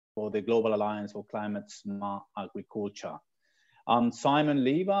for the Global Alliance for Climate Smart Agriculture. Simon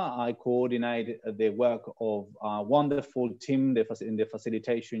Lever, I coordinate the work of a wonderful team in the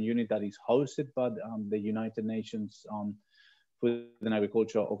facilitation unit that is hosted by the United Nations Food and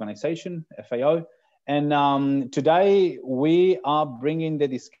Agriculture Organization, FAO. And today we are bringing the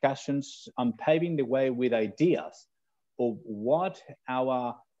discussions and paving the way with ideas of what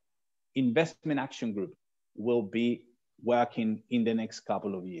our investment action group will be working in the next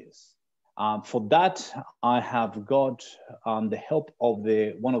couple of years. For that, I have got the help of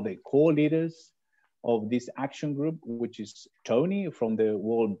one of the core leaders of this action group, which is Tony from the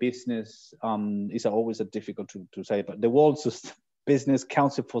World Business, it's always difficult to say, but the World Business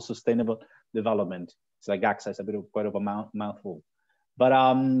Council for Sustainable Development. It's like AXA, it's quite of a mouthful. But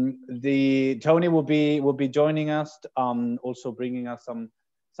Tony will be joining us, also bringing us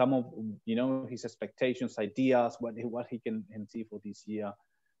some of his expectations, ideas, what he can see for this year.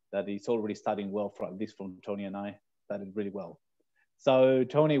 That is already starting well from Tony and I started really well. So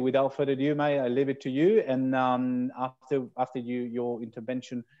Tony, without further ado, mate, I leave it to you. And after your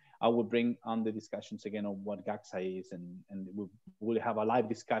intervention, I will bring on the discussions again on what GAXA is, and we'll have a live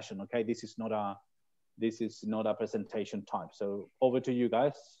discussion. Okay, this is not a presentation type. So over to you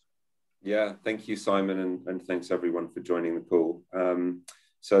guys. Yeah, thank you, Simon, and thanks everyone for joining the call.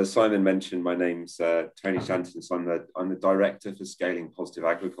 So as Simon mentioned, my name's Tony Shanton. So I'm the Director for Scaling Positive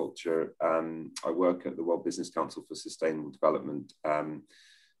Agriculture. I work at the World Business Council for Sustainable Development.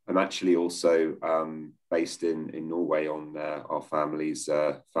 I'm actually also based in Norway on our family's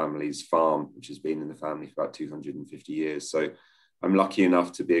farm, which has been in the family for about 250 years. So I'm lucky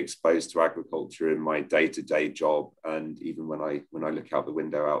enough to be exposed to agriculture in my day-to-day job, and even when I look out the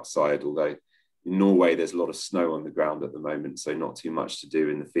window outside, although in Norway, there's a lot of snow on the ground at the moment, so not too much to do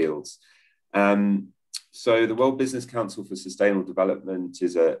in the fields. So the World Business Council for Sustainable Development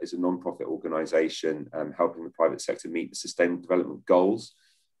is a non-profit organisation helping the private sector meet the Sustainable Development Goals.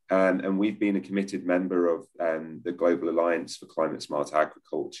 And we've been a committed member of the Global Alliance for Climate Smart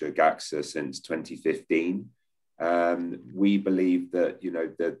Agriculture, GAXA, since 2015. We believe that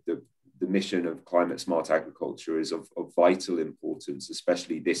the mission of climate smart agriculture is of vital importance,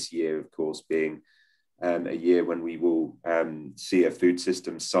 especially this year, of course, being a year when we will see a food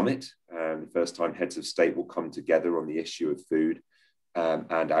systems summit. The first time heads of state will come together on the issue of food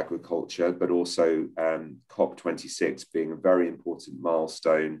and agriculture, but also COP26 being a very important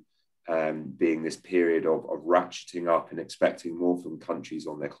milestone, being this period of ratcheting up and expecting more from countries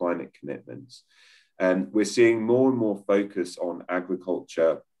on their climate commitments. We're seeing more and more focus on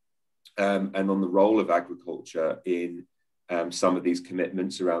agriculture and on the role of agriculture in some of these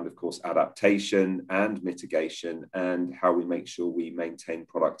commitments around, of course, adaptation and mitigation, and how we make sure we maintain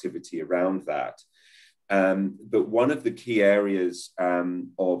productivity around that. But one of the key areas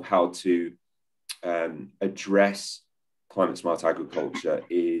of how to address climate smart agriculture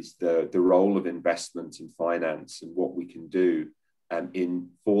is the role of investment and finance and what we can do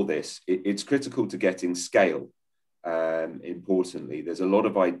for this. It's critical to getting scale. Importantly, there's a lot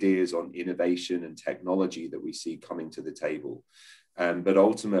of ideas on innovation and technology that we see coming to the table. But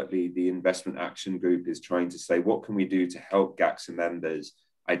ultimately, the Investment Action Group is trying to say, what can we do to help GAXA members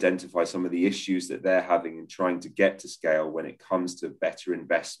identify some of the issues that they're having in trying to get to scale when it comes to better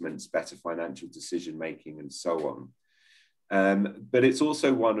investments, better financial decision-making, and so on. But it's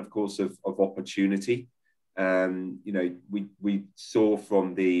also one, of course, of opportunity. We saw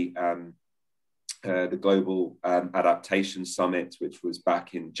from the Global Adaptation Summit, which was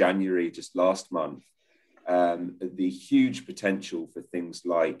back in January, just last month, the huge potential for things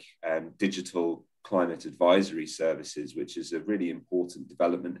like digital climate advisory services, which is a really important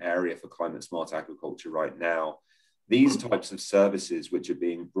development area for climate smart agriculture right now. These types of services, which are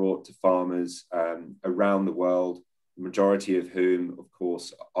being brought to farmers around the world, the majority of whom, of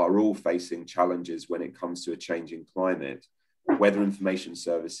course, are all facing challenges when it comes to a changing climate. Weather information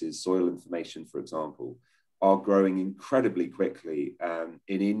services, soil information, for example, are growing incredibly quickly.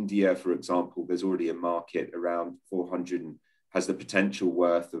 In India, for example, there's already a market around has the potential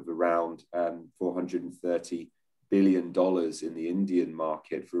worth of around $430 billion in the Indian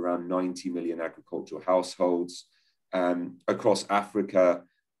market for around 90 million agricultural households. Across Africa,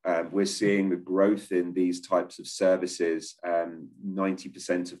 we're seeing the growth in these types of services.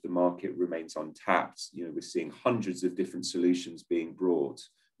 90% of the market remains untapped. We're seeing hundreds of different solutions being brought.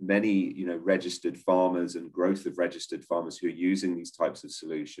 Many, registered farmers and growth of registered farmers who are using these types of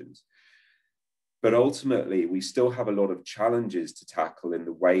solutions. But ultimately, we still have a lot of challenges to tackle in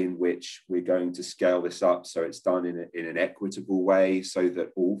the way in which we're going to scale this up so it's done in an equitable way so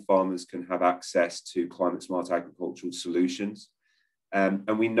that all farmers can have access to climate smart agricultural solutions.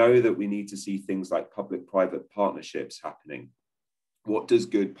 And we know that we need to see things like public-private partnerships happening. What does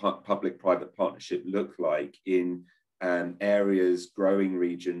good public-private partnership look like in areas, growing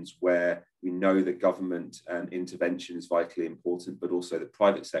regions where we know that government intervention is vitally important, but also the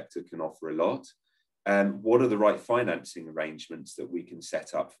private sector can offer a lot? What are the right financing arrangements that we can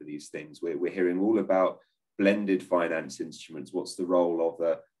set up for these things? We're hearing all about blended finance instruments. What's the role of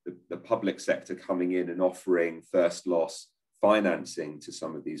the public sector coming in and offering first loss financing to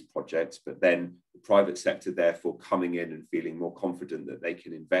some of these projects, but then the private sector therefore coming in and feeling more confident that they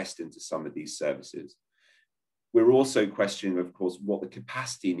can invest into some of these services? We're also questioning, of course, what the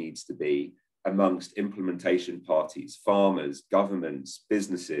capacity needs to be amongst implementation parties, farmers, governments,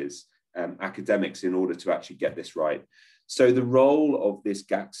 businesses, academics, in order to actually get this right. So the role of this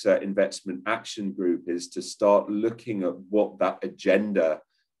GACSA Investment Action Group is to start looking at what that agenda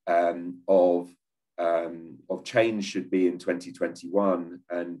of change should be in 2021.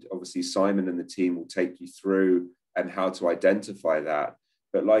 And obviously Simon and the team will take you through and how to identify that.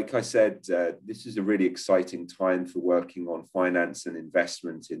 But like I said, this is a really exciting time for working on finance and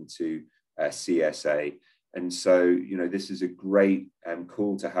investment into CSA. And so, you know, this is a great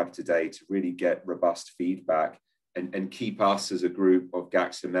call to have today to really get robust feedback and keep us as a group of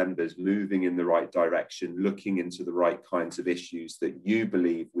GACSA members moving in the right direction, looking into the right kinds of issues that you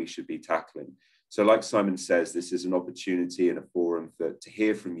believe we should be tackling. So like Simon says, this is an opportunity and a forum to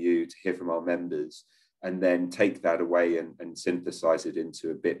hear from you, to hear from our members, and then take that away and synthesize it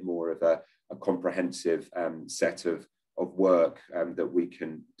into a bit more of a comprehensive set of work that we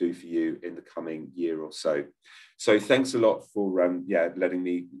can do for you in the coming year or so. So thanks a lot for letting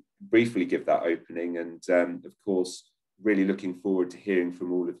me briefly give that opening, and of course really looking forward to hearing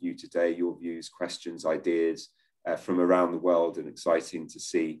from all of you today, your views, questions, ideas from around the world, and exciting to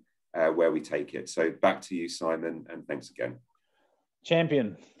see where we take it. So back to you, Simon, and thanks again.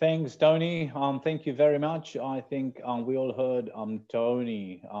 Champion. Thanks, Tony. Thank you very much. I think we all heard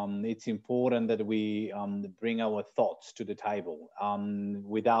Tony. It's important that we bring our thoughts to the table.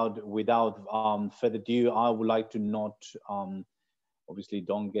 Without further ado, I would like to not obviously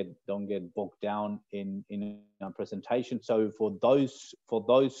don't get bogged down in our presentation. So for those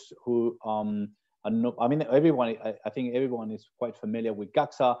who are not, I mean, everyone. I think everyone is quite familiar with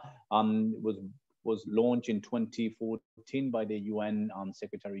GACSA. Was launched in 2014 by the UN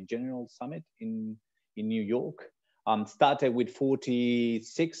Secretary General Summit in New York. Started with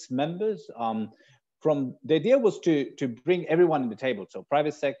 46 members. The idea was to bring everyone to the table. So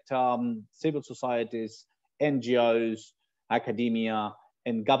private sector, civil societies, NGOs, academia,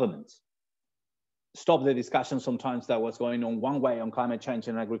 and governments. Stop the discussion sometimes that was going on one way on climate change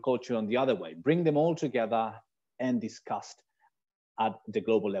and agriculture on the other way. Bring them all together and discussed at the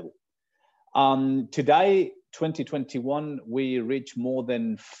global level. Today, 2021, we reach more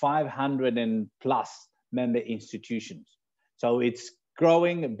than 500 and plus member institutions. So it's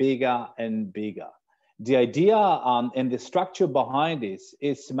growing bigger and bigger. The idea and the structure behind this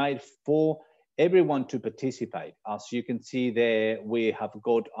is made for everyone to participate. As you can see there, we have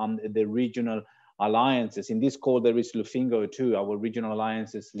got the regional alliances. In this call, there is Lufingo too, our regional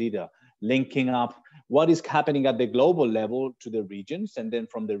alliances leader, linking up what is happening at the global level to the regions, and then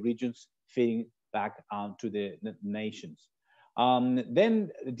from the regions feeding back to the nations.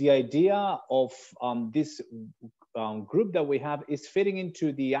 Then the idea of this group that we have is fitting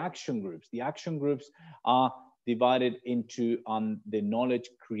into the action groups. The action groups are divided into the knowledge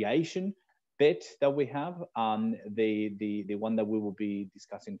creation bit that we have, the one that we will be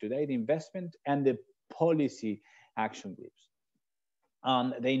discussing today, the investment, and the policy action groups.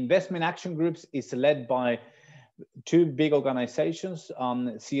 The investment action groups is led by two big organizations,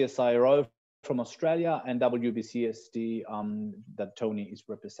 CSIRO from Australia and WBCSD that Tony is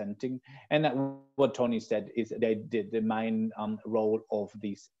representing. And what Tony said is the main role of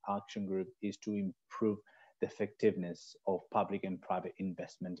this action group is to improve the effectiveness of public and private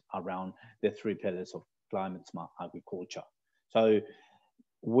investment around the three pillars of climate smart agriculture. So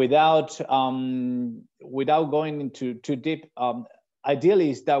without going into too deep, ideally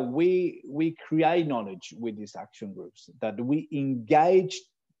is that we create knowledge with these action groups, that we engage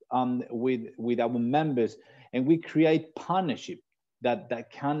with our members, and we create partnership that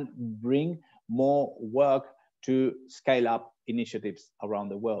can bring more work to scale up initiatives around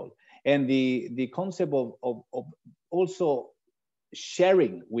the world. And the concept of also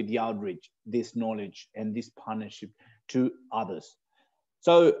sharing with the outreach this knowledge and this partnership to others.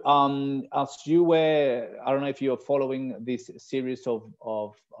 So as you were, I don't know if you're following this series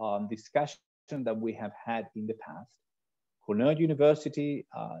of discussion that we have had in the past. Cornell University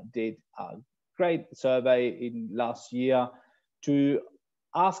did a great survey in last year, to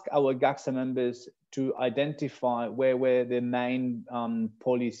ask our GAXA members to identify where were the main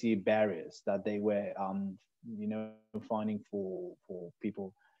policy barriers that they were, you know, finding for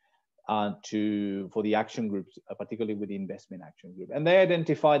people for the action groups, particularly with the investment action group. And they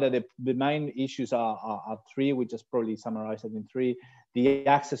identify that the main issues are three, we just probably summarize it in three. The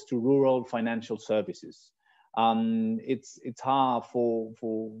access to rural financial services. It's hard for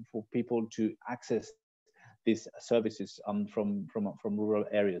people to access these services from rural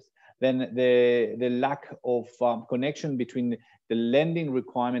areas. Then the lack of connection between the lending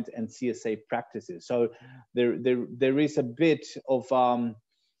requirements and CSA practices. So there is a bit of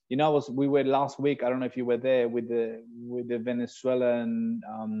you know, we were last week, I don't know if you were there, with the Venezuelan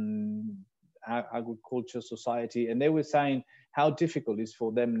agriculture society, and they were saying how difficult it is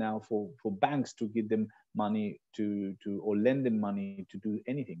for them now for banks to give them money or lend them money to do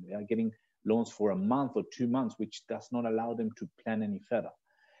anything. They are getting loans for a month or 2 months, which does not allow them to plan any further.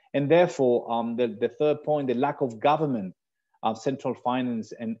 And therefore, the third point, the lack of government, central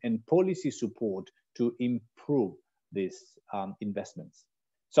finance and policy support to improve these investments.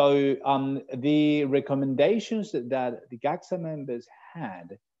 So the recommendations that the GAXA members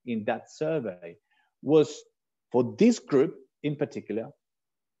had in that survey was for this group in particular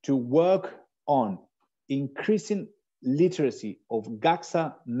to work on increasing literacy of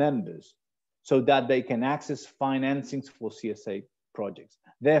GAXA members so that they can access financings for CSA projects.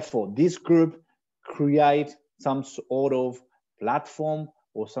 Therefore, this group create some sort of platform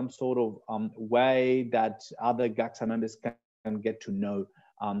or some sort of way that other GAXA members can get to know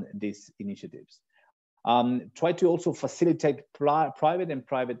these initiatives. Try to also facilitate private and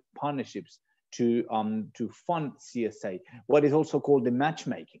private partnerships to fund CSA, what is also called the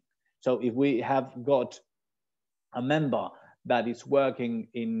matchmaking. So if we have got a member that is working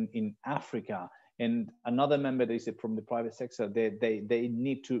in Africa and another member that is from the private sector, they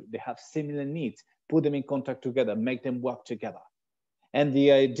have similar needs, put them in contact together, make them work together. And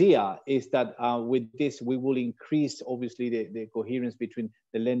the idea is that with this, we will increase, obviously, the coherence between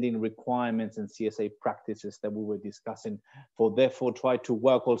the lending requirements and CSA practices that we were discussing, therefore try to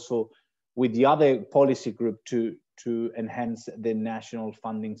work also with the other policy group to enhance the national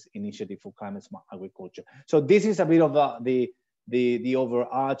fundings initiative for climate smart agriculture. So this is a bit of the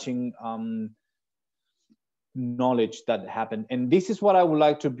overarching knowledge that happened. And this is what I would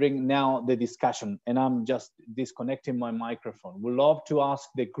like to bring now, the discussion. And I'm just disconnecting my microphone. We'd love to ask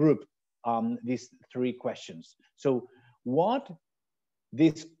the group these three questions. So how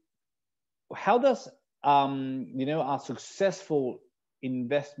does you know, a successful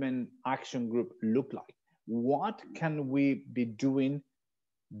investment action group look like? What can we be doing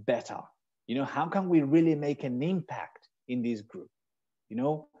better? You know, how can we really make an impact in this group? You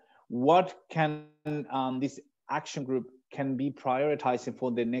know, what can this action group can be prioritizing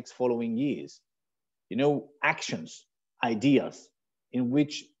for the next following years? You know, actions, ideas, in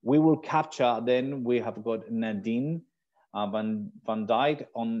which we will capture. Then we have got Nadine Van Dyke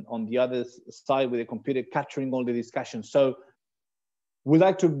on the other side with the computer capturing all the discussions. So we'd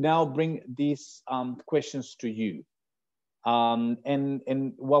like to now bring these questions to you.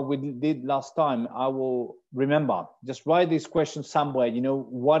 And what we did last time, I will remember, just write these questions somewhere. You know,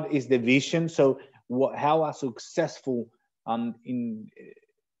 what is the vision? So how a successful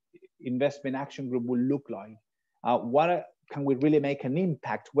investment action group will look like? What can we really make an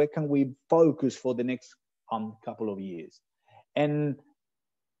impact? Where can we focus for the next couple of years? And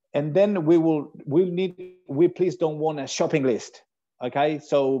then we please don't want a shopping list. Okay,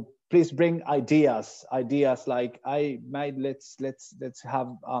 so please bring ideas like let's have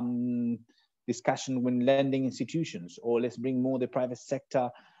discussion with lending institutions, or let's bring more the private sector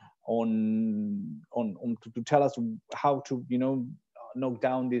on to tell us how to, you know, knock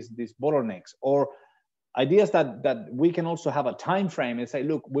down these bottlenecks, or ideas that we can also have a time frame and say,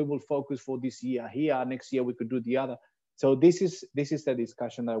 look, we will focus for this year here, next year we could do the other. So this is the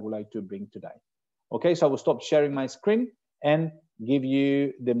discussion that I would like to bring today. Okay, so I will stop sharing my screen and give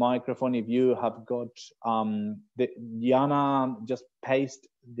you the microphone. If you have got Diana, just paste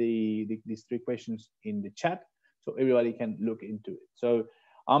these three questions in the chat so everybody can look into it. So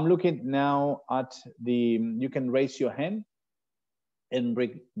I'm looking now at you can raise your hand and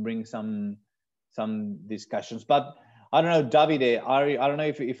bring some discussions. But I don't know, Davide, I don't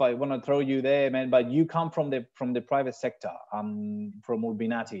know if I want to throw you there, man, but you come from the private sector, from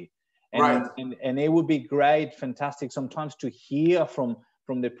Urbinati. And, right. And it would be great, fantastic, sometimes to hear from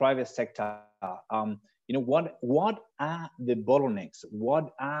the private sector. You know, what are the bottlenecks?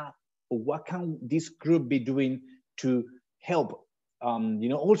 What can this group be doing to help? You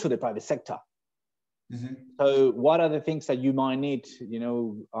know, also the private sector. Mm-hmm. So what are the things that you might need,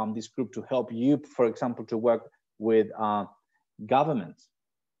 this group to help you, for example, to work with governments?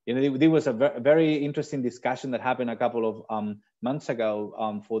 There was a very interesting discussion that happened a couple of months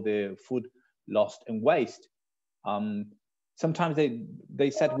ago for the food lost and waste. Sometimes they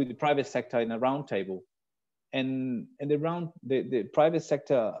sat with the private sector in a round table, and the private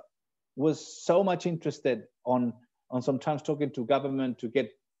sector was so much interested on sometimes talking to government to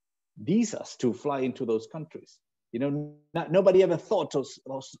get visas to fly into those countries. Nobody ever thought of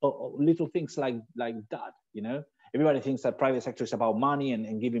little things like that. Everybody thinks that private sector is about money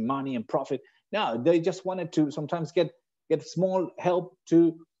and giving money and profit. No, they just wanted to sometimes get small help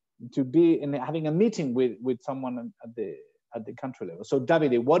to be in having a meeting with someone at the country level. So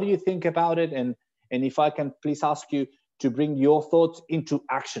Davide, what do you think about it? And if I can please ask you to bring your thoughts into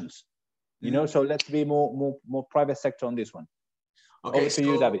actions. So let's be more private sector on this one. Okay, over to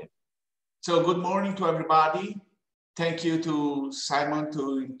you, Davide. So good morning to everybody. Thank you to Simon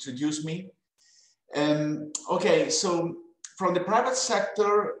to introduce me. Okay, so from the private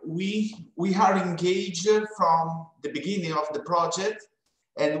sector, we are engaged from the beginning of the project,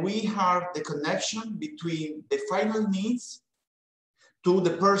 and we have the connection between the final needs to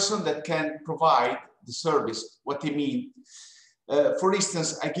the person that can provide the service. What I mean, for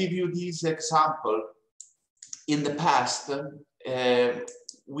instance, I give you this example. In the past,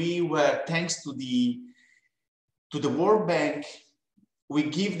 we were, thanks to the World Bank, we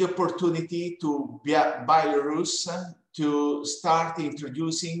give the opportunity to Belarus to start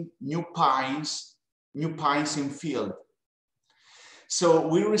introducing new pines in field. So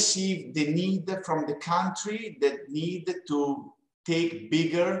we received the need from the country that need to take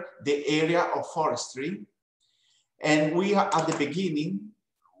bigger the area of forestry. And we are at the beginning,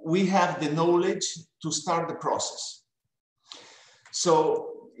 we have the knowledge to start the process.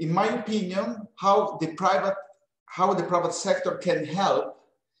 So in my opinion, how the private sector can help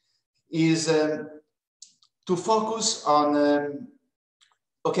is to focus on,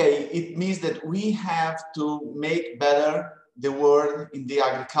 okay, it means that we have to make better the world in the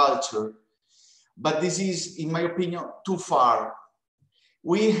agriculture. But this is, in my opinion, too far.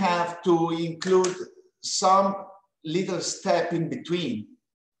 We have to include some little step in between.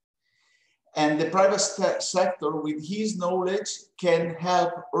 And the private sector, with his knowledge, can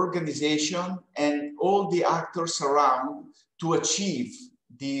help organization and all the actors around to achieve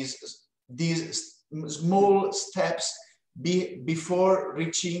these small steps before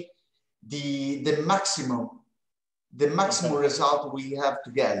reaching the maximum result we have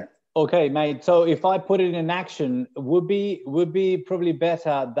to get. Okay, mate. So if I put it in action, would be probably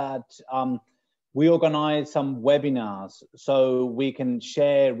better that we organize some webinars so we can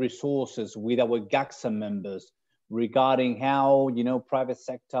share resources with our GAXA members regarding how, private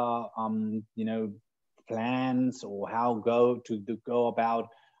sector, plans, or how to go about,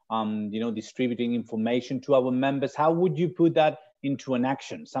 distributing information to our members. How would you put that into an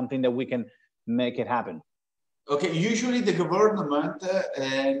action, something that we can make it happen? Okay, usually the government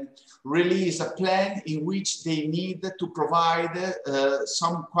release a plan in which they need to provide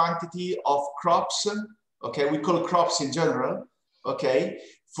some quantity of crops. Okay, we call crops in general. Okay,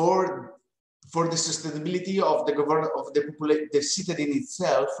 for the sustainability of the government of the citizen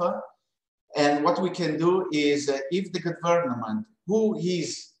itself. And what we can do is, if the government, who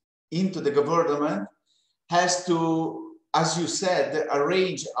is into the government, has to, as you said,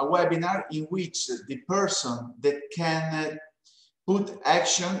 arrange a webinar in which the person that can put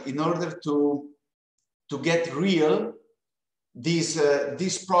action in order to get real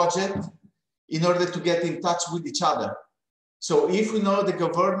this project, in order to get in touch with each other. So if we know the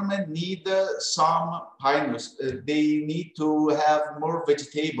government need some pinus, they need to have more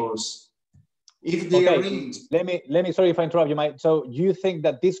vegetables. If they arrange... Let me, sorry if I interrupt you, mate. So you think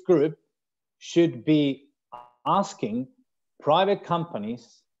that this group should be asking private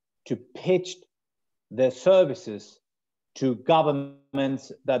companies to pitch their services to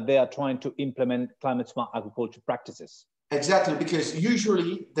governments that they are trying to implement climate smart agriculture practices? Exactly, because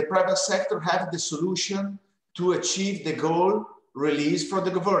usually the private sector have the solution to achieve the goal released for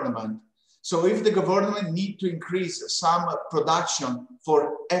the government. So if the government need to increase some production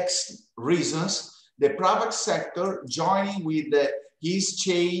for X reasons, the private sector joining with his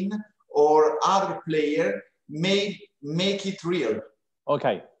chain or other player may make it real.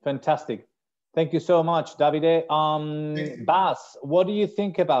 Okay, fantastic. Thank you so much, Davide. Bas, what do you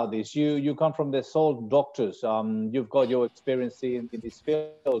think about this? You come from the salt doctors. You've got your experience in this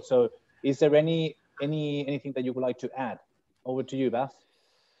field. So is there anything that you would like to add? Over to you, Bas.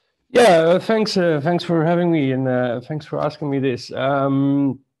 Yeah, thanks for having me, and thanks for asking me this.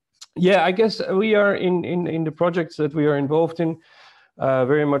 Yeah, I guess we are in the projects that we are involved in.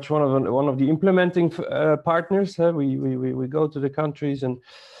 Very much one of the implementing partners. We go to the countries and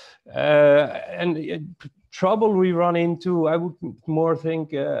trouble we run into. I would more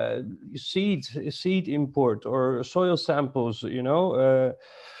think seed import or soil samples. You know,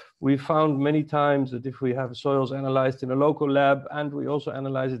 we found many times that if we have soils analyzed in a local lab and we also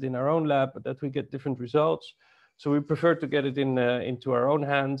analyze it in our own lab, that we get different results. So we prefer to get it into our own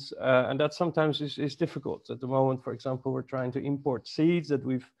hands, and that sometimes is difficult. At the moment, for example, we're trying to import seeds that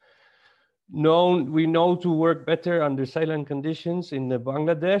we know to work better under saline conditions in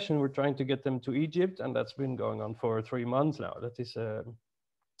Bangladesh, and we're trying to get them to Egypt, and that's been going on for 3 months now. That is,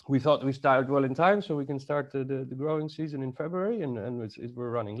 we thought we started well in time, so we can start the growing season in February, and we're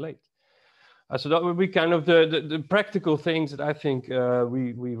running late. So that would be kind of the practical things that I think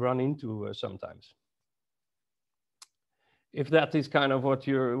we run into sometimes. If that is kind of what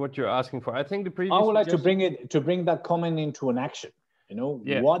you're asking for, I think the previous. I would like to bring that comment into an action. You know,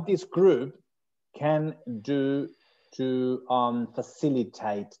 yeah. What this group can do to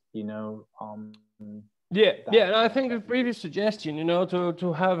facilitate. You know. Yeah, and I think the previous suggestion, you know,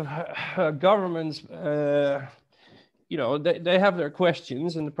 to have governments, you know, they have their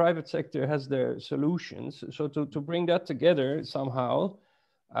questions and the private sector has their solutions. So to bring that together somehow.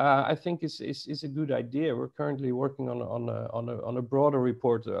 I think is a good idea. We're currently working on a broader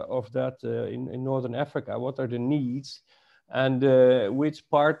report of that in Northern Africa. What are the needs, and which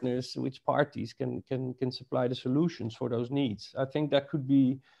parties can supply the solutions for those needs? I think that could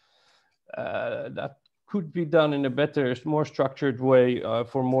be done in a better, more structured way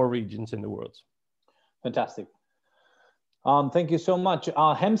for more regions in the world. Fantastic. Thank you so much.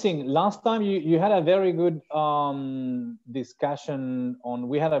 Hemsing, last time you had a very good discussion on,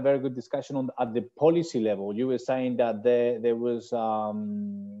 at the policy level. You were saying that there was a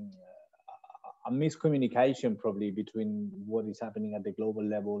miscommunication probably between what is happening at the global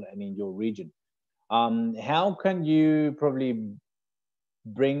level and in your region. How can you probably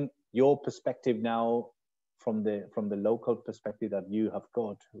bring your perspective now from the local perspective that you have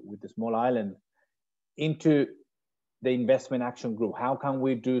got with the small island into the investment action group? How can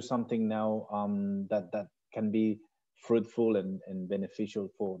we do something now that can be fruitful and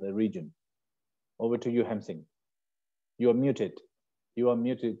beneficial for the region? Over to you, Hemsing. You are muted.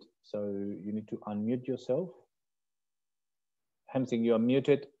 So you need to unmute yourself. Hemsing, you are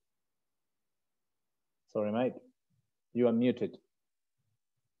muted. Sorry, mate. You are muted.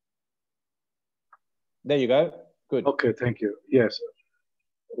 There you go. Good. Okay, thank you. Yes.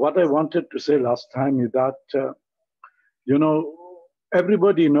 What I wanted to say last time is that you know,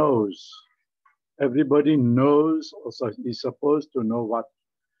 everybody knows, also is supposed to know what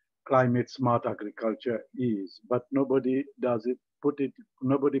climate smart agriculture is, but nobody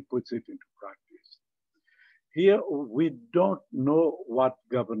nobody puts it into practice. Here, we don't know what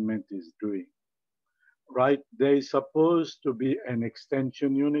government is doing, right? There is supposed to be an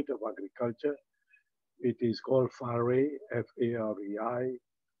extension unit of agriculture. It is called FAREI, F-A-R-E-I,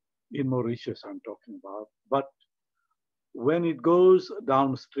 in Mauritius I'm talking about, but when it goes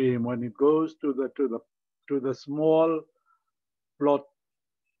downstream, when it goes to the small plot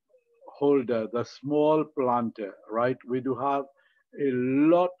holder, the small planter, right? We do have a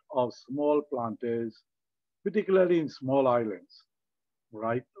lot of small planters, particularly in small islands,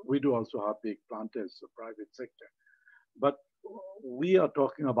 right? We do also have big planters, the private sector, but we are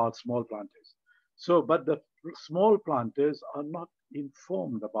talking about small planters. So, but the small planters are not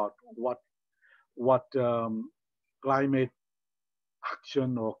informed about what climate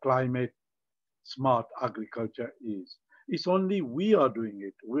action or climate smart agriculture is. It's only we are doing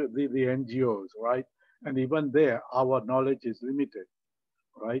it, the NGOs, right? And even there, our knowledge is limited,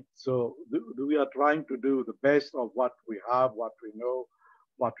 right? So we are trying to do the best of what we have, what we know,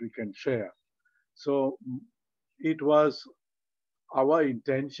 what we can share. So it was our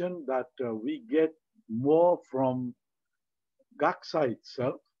intention that we get more from GACSA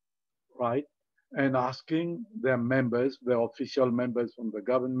itself, right? And asking their members, their official members from the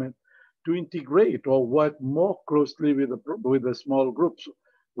government, to integrate or work more closely with the small groups,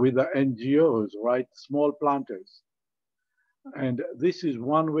 with the NGOs, right? Small planters. And this is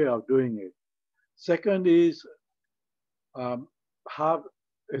one way of doing it. Second is have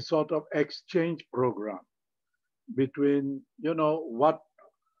a sort of exchange program between, you know, what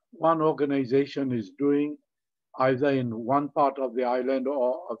one organization is doing either in one part of the island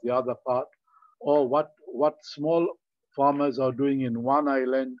or of the other part, or what small farmers are doing in one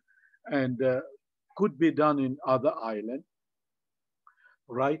island and could be done in other island,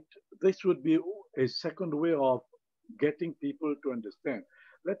 right? This would be a second way of getting people to understand.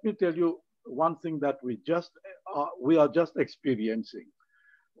 let me tell you one thing that we are just experiencing,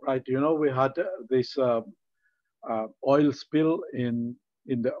 right? You know, we had this oil spill in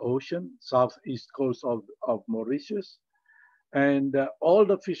the ocean, southeast coast of Mauritius, and all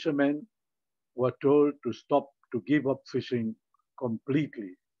the fishermen were told to stop, to give up fishing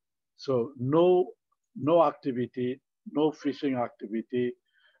completely. So no activity, no fishing activity,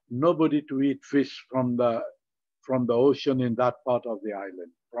 nobody to eat fish from the ocean in that part of the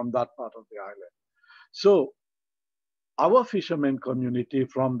island, from that part of the island. So our fishermen community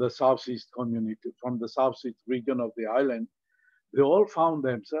from the southeast community, from the southeast region of the island, they all found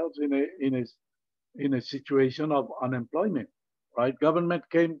themselves in a situation of unemployment, right? Government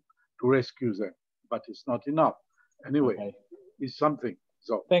came to rescue them, but it's not enough. Anyway, okay. It's something.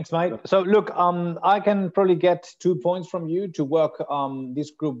 So thanks, mate. So look, I can probably get 2 points from you to work.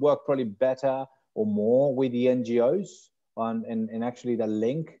 This group work probably better or more with the NGOs, and actually the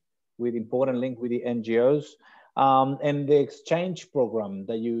important link with the NGOs, and the exchange program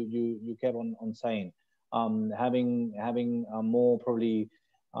that you kept on saying, having more probably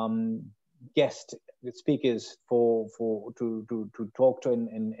guest speakers to talk to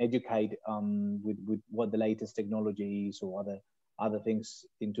and educate with what the latest technology is or other things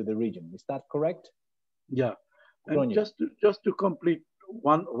into the region. Is that correct? Yeah, and just to complete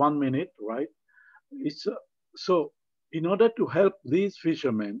one minute, right? It's so in order to help these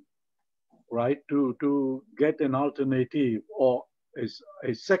fishermen, right, to get an alternative or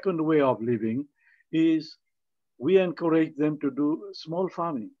a second way of living, is we encourage them to do small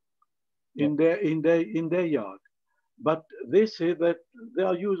farming in their yard, but they say that they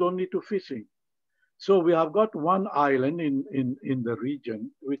are used only to fishing. So we have got one island in the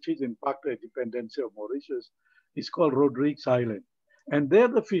region, which is in fact a dependency of Mauritius. It's called Rodrigues Island, and there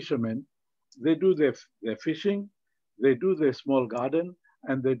the fishermen, they do their fishing, they do their small garden,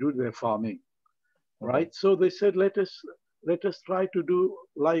 and they do their farming, right? So they said, let us try to do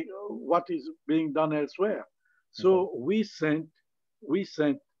like what is being done elsewhere. So we sent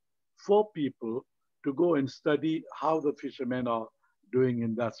 4 people to go and study how the fishermen are doing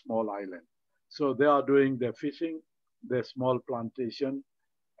in that small island. So they are doing their fishing, their small plantation,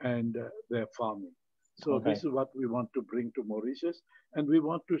 and their farming. So this is what we want to bring to Mauritius, and we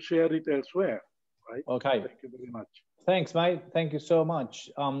want to share it elsewhere, right? Okay. Thank you very much. Thanks, mate. Thank you so much.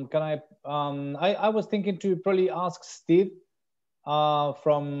 Can I was thinking to probably ask Steve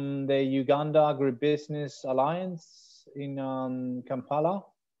from the Uganda Agribusiness Alliance in Kampala.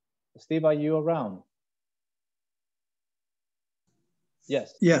 Steve, are you around?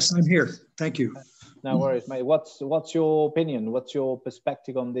 Yes. Yes, I'm here. Thank you. No worries, mate. What's your opinion? What's your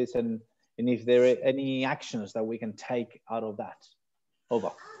perspective on this, and if there are any actions that we can take out of that?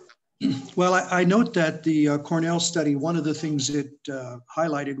 Over. Well, I note that the Cornell study, one of the things it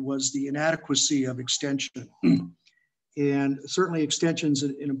highlighted was the inadequacy of extension. And certainly extension is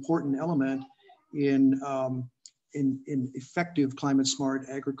an important element in effective climate smart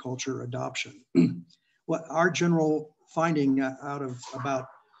agriculture adoption. What our general finding out of about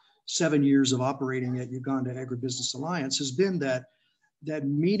 7 years of operating at Uganda Agribusiness Alliance has been that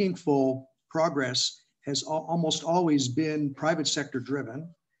meaningful progress has almost always been private sector driven,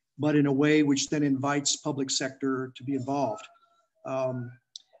 but in a way which then invites public sector to be involved.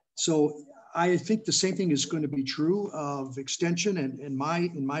 So I think the same thing is going to be true of extension. And in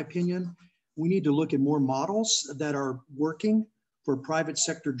my opinion, we need to look at more models that are working for private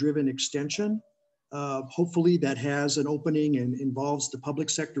sector driven extension. Hopefully that has an opening and involves the public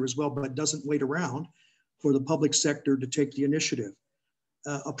sector as well, but doesn't wait around for the public sector to take the initiative.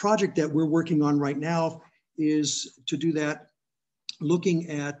 A project that we're working on right now is to do that, looking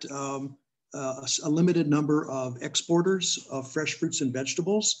at a limited number of exporters of fresh fruits and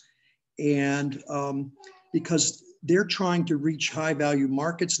vegetables. And because they're trying to reach high value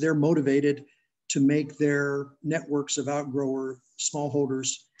markets, they're motivated to make their networks of outgrower smallholders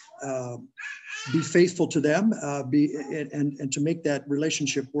be faithful to them and to make that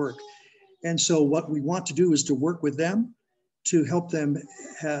relationship work. And so what we want to do is to work with them to help them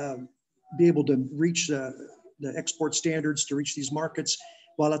be able to reach the export standards, to reach these markets,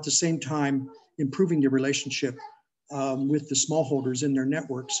 while at the same time improving the relationship with the smallholders in their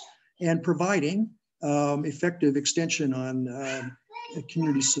networks and providing effective extension on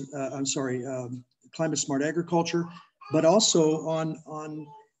climate smart agriculture, but also on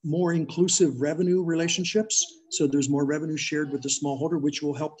more inclusive revenue relationships. So there's more revenue shared with the smallholder, which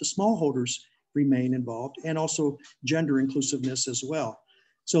will help the smallholders remain involved, and also gender inclusiveness as well.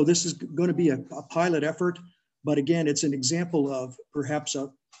 So this is going to be a pilot effort, but again, it's an example of perhaps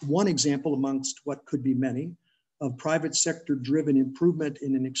one example amongst what could be many of private sector driven improvement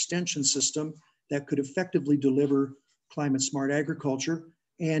in an extension system that could effectively deliver climate smart agriculture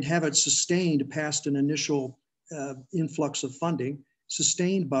and have it sustained past an initial influx of funding,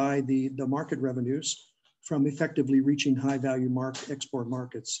 sustained by the market revenues from effectively reaching high value export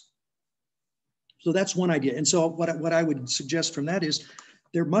markets. So that's one idea. And so what I would suggest from that is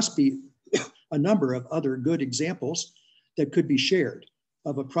there must be a number of other good examples that could be shared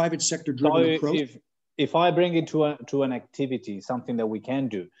of a private sector driven approach. If I bring it to an activity, something that we can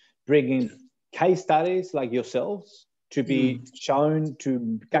do, bring in case studies like yourselves to be shown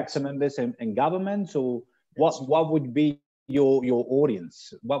to GACSA members and governments, or what would be your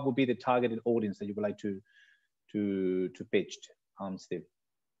audience? What would be the targeted audience that you would like to pitch, Steve?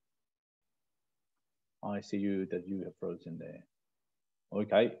 I see that you have frozen there.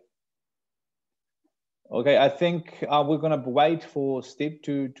 Okay. Okay, I think we're gonna wait for Steve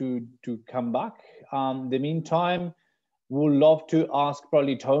to come back. In the meantime, we'd love to ask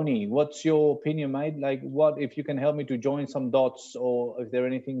probably Tony, what's your opinion, mate? Like, what if you can help me to join some dots, or if there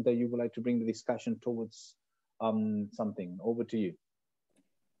anything that you would like to bring the discussion towards something? Over to you.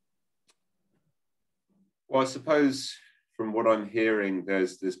 Well, I suppose from what I'm hearing,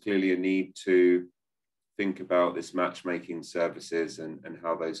 there's clearly a need to think about this matchmaking services and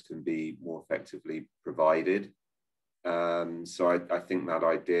how those can be more effectively provided. So I think that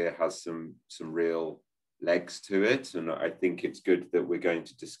idea has some real legs to it, and I think it's good that we're going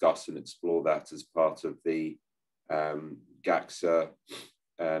to discuss and explore that as part of the GACSA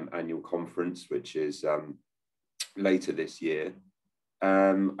annual conference, which is later this year.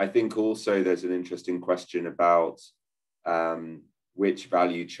 I think also there's an interesting question about which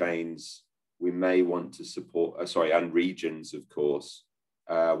value chains we may want to support, and regions, of course,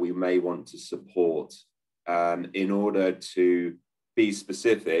 we may want to support in order to be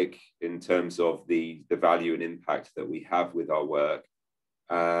specific in terms of the value and impact that we have with our work.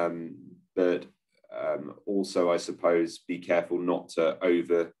 But also, I suppose, be careful not to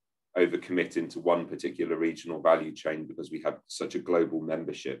overcommit into one particular regional value chain, because we have such a global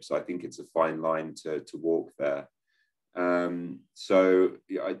membership. So I think it's a fine line to walk there. So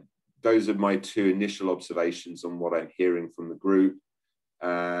yeah, those are my two initial observations on what I'm hearing from the group,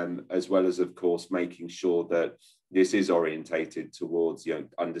 as well as, of course, making sure that this is orientated towards,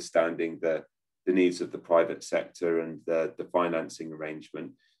 understanding the needs of the private sector and the financing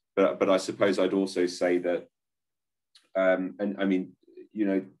arrangement. But I suppose I'd also say that, and I mean,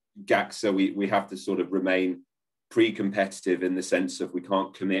 GACSA, we have to sort of remain pre-competitive in the sense of we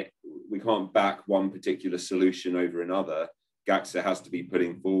can't back one particular solution over another. GACSA has to be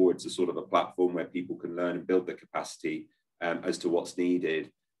putting forward a sort of a platform where people can learn and build the capacity as to what's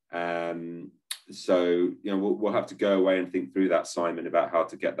needed. So we'll have to go away and think through that, Simon, about how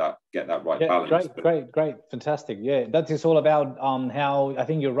to get that right balance. Great, fantastic. Yeah, that is all about how, I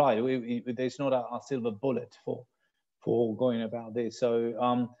think you're right. There's not a silver bullet for going about this.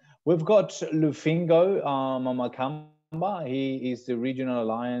 So we've got Lufingo Mamakamba. He is the regional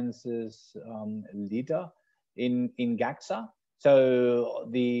alliances leader in GACSA. So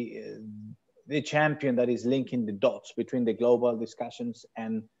the champion that is linking the dots between the global discussions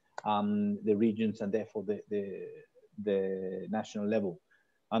and the regions, and therefore the national level.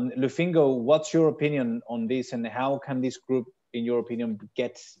 Lufingo, what's your opinion on this, and how can this group, in your opinion,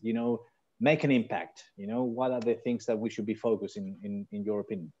 make an impact? What are the things that we should be focusing in your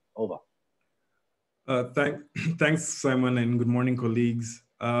opinion? Over. Thanks, Simon, and good morning, colleagues.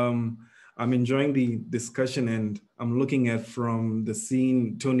 I'm enjoying the discussion, and I'm looking at from the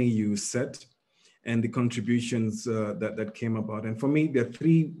scene, Tony, you set, and the contributions that came about. And for me, there are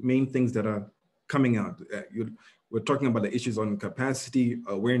three main things that are coming out. We're talking about the issues on capacity,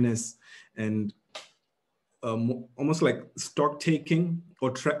 awareness, and almost like stock taking or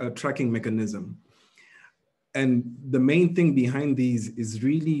tracking mechanism. And the main thing behind these is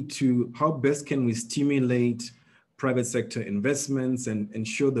really to how best can we stimulate private sector investments and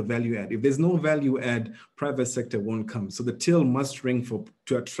ensure the value add. If there's no value add, private sector won't come. So the tail must ring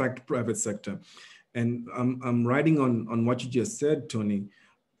to attract private sector. And I'm riding on what you just said, Tony.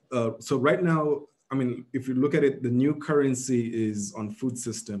 So right now, I mean, if you look at it, the new currency is on food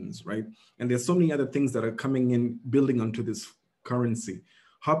systems, right? And there's so many other things that are coming in, building onto this currency.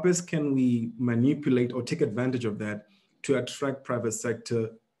 How best can we manipulate or take advantage of that to attract private sector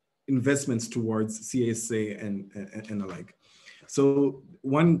investments towards CSA and the like? So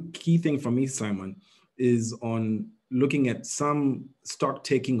one key thing for me, Simon, is on looking at some stock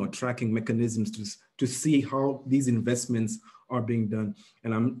taking or tracking mechanisms to see how these investments are being done.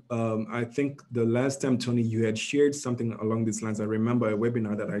 And I think the last time, Tony, you had shared something along these lines. I remember a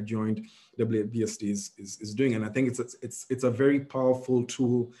webinar that I joined WBSD is doing, and I think it's a very powerful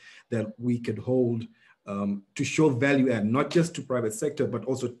tool that we could hold to show value add, not just to private sector, but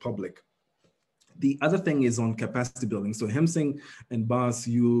also to public. The other thing is on capacity building. So Hemsing and Bas,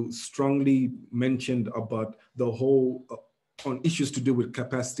 you strongly mentioned about the whole on issues to do with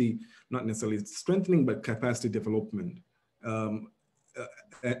capacity, not necessarily strengthening, but capacity development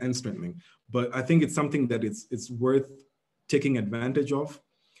and strengthening. But I think it's something that it's worth taking advantage of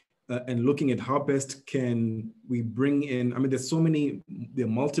and looking at how best can we bring in, I mean, there are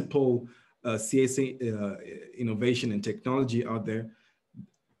multiple CSA innovation and technology out there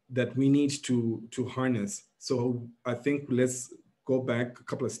that we need to harness. So I think let's go back a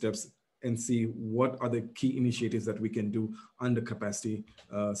couple of steps and see what are the key initiatives that we can do under capacity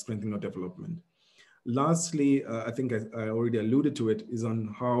strengthening or development. Lastly, I think I already alluded to it, is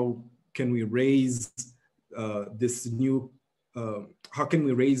on how can we raise this new, how can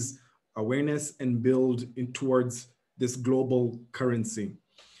we raise awareness and build in towards this global currency.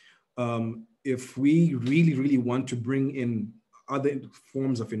 If we really want to bring in other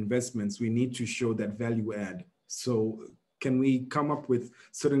forms of investments, we need to show that value add. So can we come up with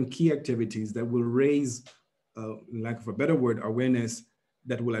certain key activities that will raise, lack of a better word, awareness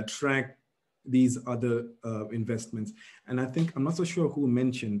that will attract these other investments? And I think, I'm not so sure who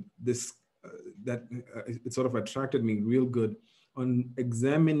mentioned this, that it sort of attracted me real good on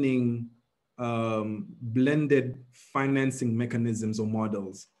examining blended financing mechanisms or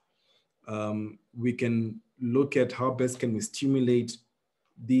models. We can look at how best can we stimulate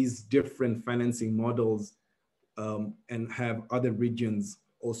these different financing models and have other regions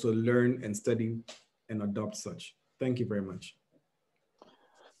also learn and study and adopt such. Thank you very much.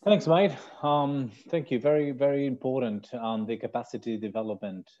 Thanks, mate. Thank you. Very, very important. The capacity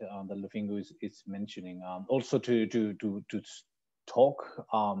development that Lufingo is mentioning. Also to talk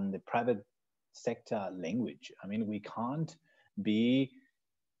the private sector language. I mean, we can't be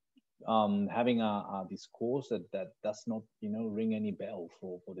having a discourse that does not, ring any bell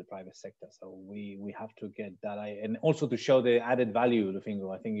for the private sector. So we have to get that, and also to show the added value,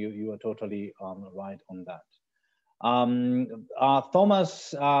 Lufingo. I think you are totally right on that.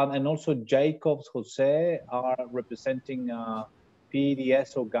 Thomas and also Jacobs Jose are representing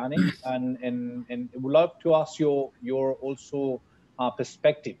PDS Organic, and would love to ask your also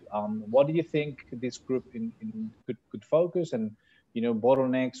perspective. What do you think this group could focus, and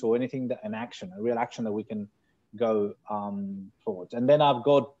bottlenecks or anything that a real action that we can go forwards? And then I've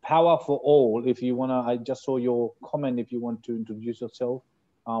got Power for All. If you wanna, I just saw your comment. If you want to introduce yourself,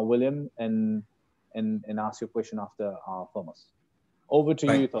 William, and ask your question after Thomas. Over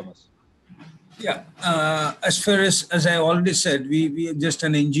to you, Thomas. Yeah, as far as I already said, we are just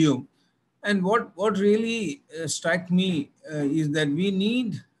an NGO. And what really struck me is that we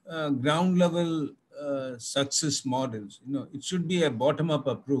need ground level success models. It should be a bottom-up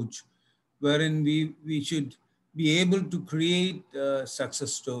approach wherein we should be able to create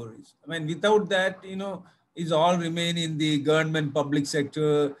success stories. I mean, without that, it's all remain in the government, public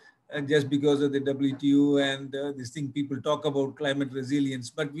sector, just because of the WTO and this thing people talk about climate resilience.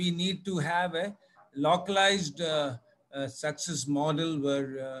 But we need to have a localized success model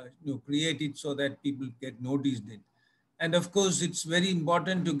where create it so that people get noticed it. And of course, it's very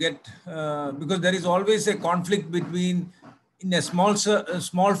important to get, because there is always a conflict between, in a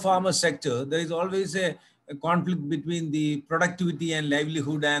small farmer sector, there is always a conflict between the productivity and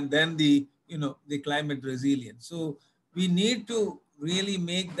livelihood and then the climate resilience. So we need to really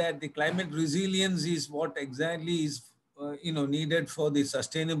make that the climate resilience is what exactly is needed for the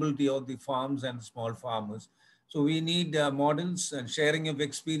sustainability of the farms and small farmers. So we need models and sharing of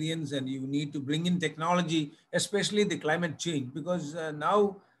experience, and you need to bring in technology, especially the climate change, because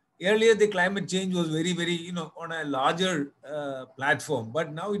now earlier the climate change was very, very, on a larger platform,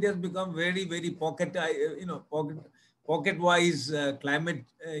 but now it has become very, very pocket-wise climate,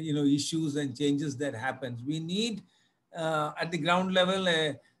 issues and changes that happens. We need at the ground level,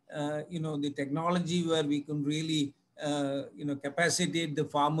 the technology where we can really, capacitate the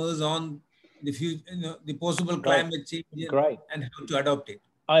farmers on the future, the possible climate change and how to adopt it.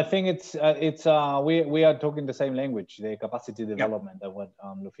 I think we are talking the same language, the capacity development that what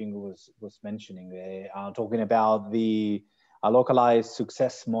Lufingo was mentioning. They are talking about the localized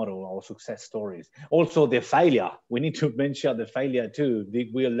success model or success stories. Also the failure. We need to mention the failure too.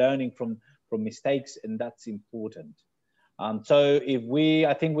 We are learning from mistakes, and that's important. So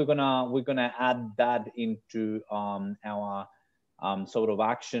I think we're gonna add that into our sort of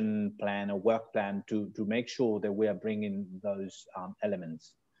action plan or work plan to make sure that we are bringing those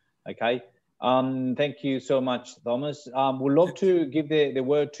elements. Okay. Thank you so much, Thomas. We'd love to give the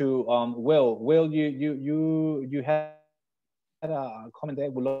word to Will. Will, you had a comment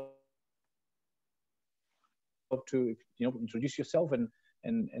there. We'd love to introduce yourself and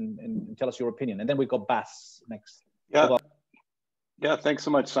tell us your opinion, and then we got Bas next. Yeah, thanks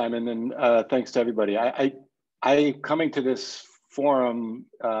so much, Simon, and thanks to everybody. I coming to this forum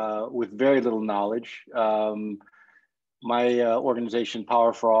with very little knowledge. My organization,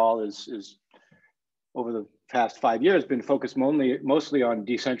 Power for All, is over the past 5 years been focused mostly on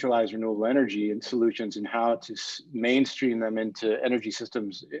decentralized renewable energy and solutions and how to mainstream them into energy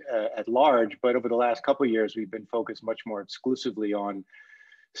systems at large. But over the last couple of years, we've been focused much more exclusively on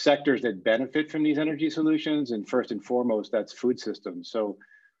sectors that benefit from these energy solutions. And first and foremost, that's food systems. So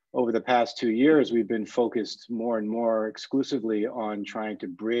over the past 2 years, we've been focused more and more exclusively on trying to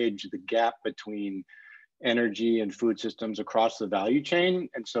bridge the gap between energy and food systems across the value chain.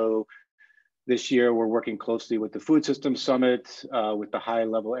 And so this year, we're working closely with the Food Systems Summit, with the High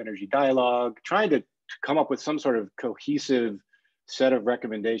Level Energy Dialogue, trying to come up with some sort of cohesive set of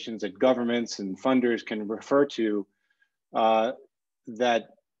recommendations that governments and funders can refer to that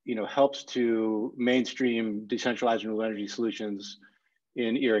helps to mainstream decentralized renewable energy solutions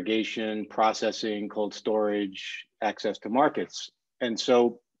in irrigation, processing, cold storage, access to markets. And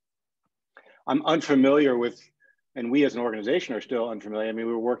so I'm unfamiliar with, and we as an organization are still unfamiliar. I mean,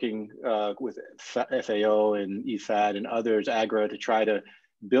 we're working with FAO and EFAD and others, AGRA, to try to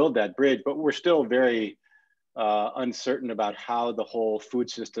build that bridge, but we're still very uncertain about how the whole food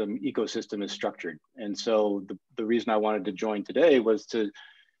system ecosystem is structured. And so the reason I wanted to join today was to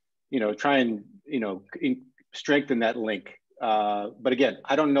try and strengthen that link. But again,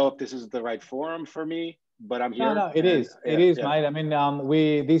 I don't know if this is the right forum for me, but I'm here. No, it is. It is, mate. I mean,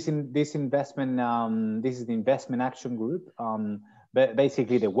 this investment, this is the investment action group. But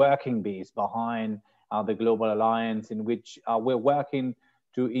basically, the working bees behind the Global Alliance, in which we're working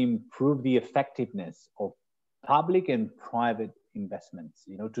to improve the effectiveness of public and private investments.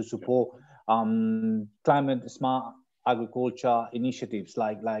 To support climate smart agriculture initiatives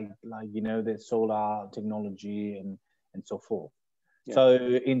like the solar technology and so forth. Yeah. So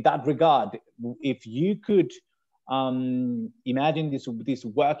in that regard, if you could imagine this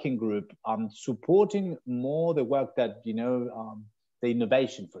working group supporting more the work that the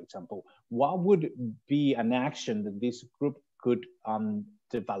innovation, for example, what would be an action that this group could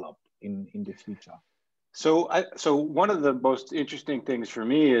develop in the future? So one of the most interesting things for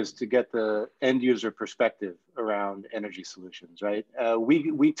me is to get the end user perspective around energy solutions, right?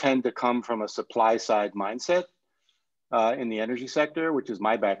 We tend to come from a supply side mindset in the energy sector, which is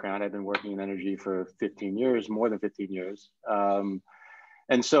my background. I've been working in energy for 15 years, more than 15 years.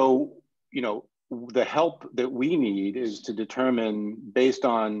 And so, the help that we need is to determine, based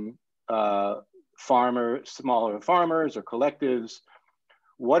on smaller farmers or collectives,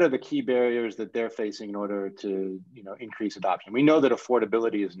 what are the key barriers that they're facing in order to increase adoption. We know that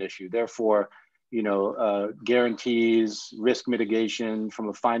affordability is an issue. Therefore, guarantees, risk mitigation from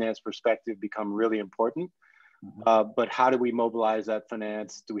a finance perspective become really important. But how do we mobilize that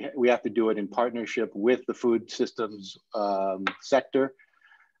finance? We have to do it in partnership with the food systems sector.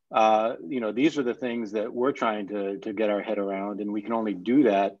 These are the things that we're trying to get our head around, and we can only do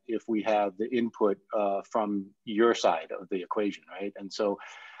that if we have the input from your side of the equation, right? And so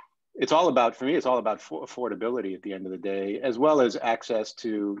for me, it's all about affordability at the end of the day, as well as access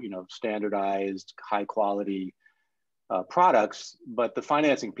to standardized, high quality products, but the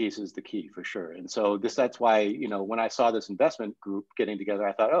financing piece is the key for sure. And so that's why, when I saw this investment group getting together,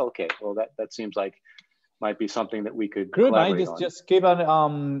 I thought, oh, okay, well, that seems like might be something that we could collaborate on. Just give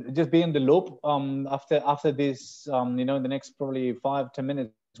just be in the loop. After this, the next probably 5-10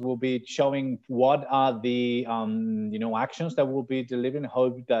 minutes, we'll be showing what are the actions that we'll be delivering.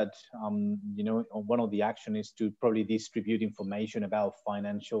 Hope that one of the action is to probably distribute information about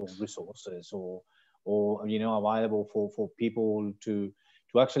financial resources or available for people to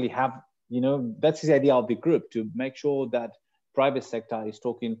actually have, that's the idea of the group, to make sure that private sector is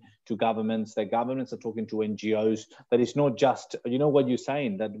talking to governments, that governments are talking to NGOs, that it's not just, what you're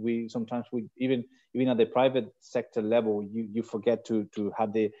saying, that sometimes even at the private sector level, you forget to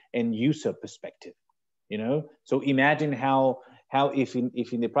have the end user perspective, So imagine how if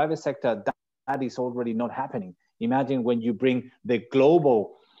in the private sector, that is already not happening. Imagine when you bring the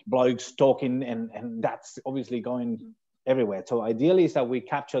global blokes talking, and that's obviously going everywhere. So ideally is that we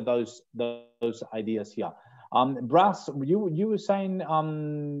capture those ideas here. Bras, you were saying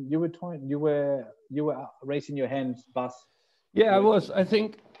you were raising your hands, Bas. Yeah, I was. I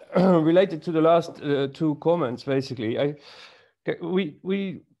think related to the last two comments, basically, in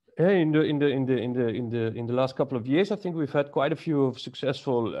the last couple of years, I think we've had quite a few of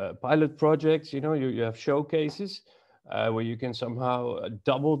successful pilot projects. You know, you have showcases where you can somehow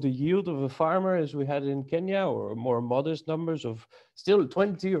double the yield of a farmer, as we had in Kenya, or more modest numbers of still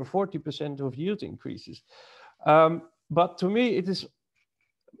 20 or 40% of yield increases. But to me, it is,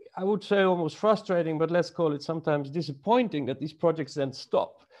 I would say, almost frustrating, but let's call it sometimes disappointing that these projects then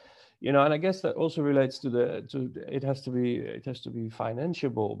stop. You know, and I guess that also relates to it has to be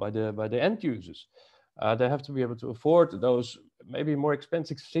financeable by the end users. They have to be able to afford those maybe more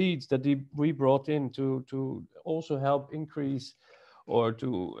expensive seeds that we brought in to also help increase or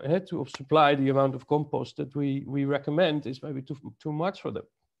to supply the amount of compost that we recommend is maybe too much for them.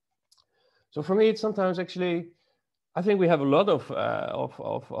 So for me, it's sometimes actually, I think we have a lot of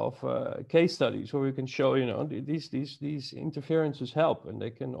case studies where we can show, you know, these interferences help, and they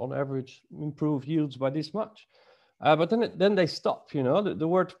can on average improve yields by this much. But then they stop, you know. The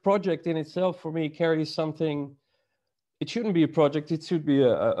word project in itself for me carries something. It shouldn't be a project, it should be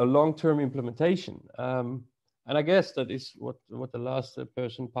a long-term implementation. And I guess that is what the last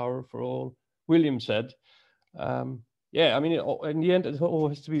person, Power for All, William said. Yeah, I mean, in the end, it all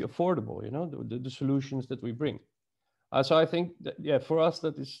has to be affordable, you know, the solutions that we bring. So I think that, yeah, for us,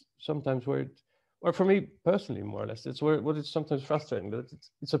 that is sometimes where it, or for me personally, more or less, it's what is sometimes frustrating, that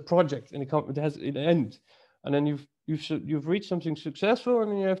it's a project and it has an end, and then you've reached something successful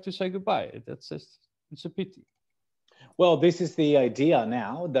and then you have to say goodbye. That's just, it's a pity. Well, this is the idea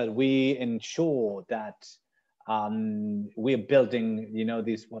now, that we ensure that we're building, you know,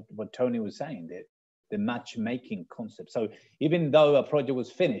 this, what Tony was saying, the matchmaking concept. So even though a project was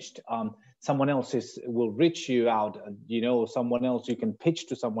finished, someone else will reach you out, you know, someone else, you can pitch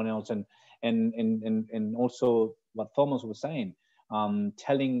to someone else, and also what Thomas was saying,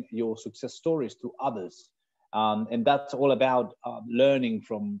 telling your success stories to others. And that's all about learning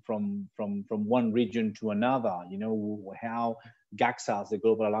from one region to another, you know, how GAXA, the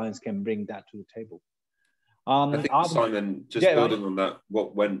Global Alliance, can bring that to the table. I think, Simon, just building on that,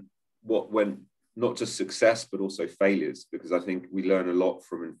 what went not just success, but also failures, because I think we learn a lot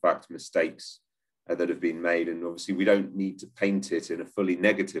from, in fact, mistakes that have been made. And obviously we don't need to paint it in a fully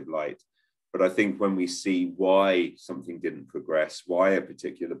negative light. But I think when we see why something didn't progress, why a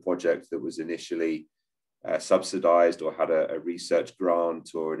particular project that was initially subsidized or had a research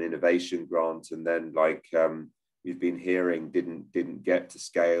grant or an innovation grant, and then, like we've been hearing, didn't get to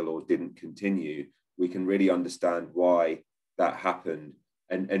scale or didn't continue, we can really understand why that happened.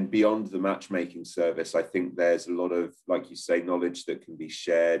 And beyond the matchmaking service, I think there's a lot of, like you say, knowledge that can be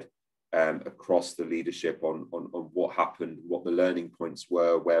shared across the leadership on what happened, what the learning points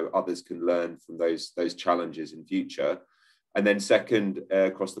were, where others can learn from those challenges in future. And then second,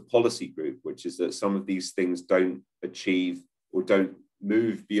 across the policy group, which is that some of these things don't achieve or don't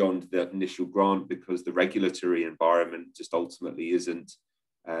move beyond the initial grant because the regulatory environment just ultimately isn't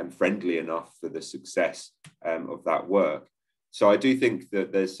friendly enough for the success of that work. So I do think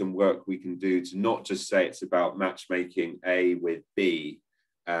that there's some work we can do to not just say it's about matchmaking A with B,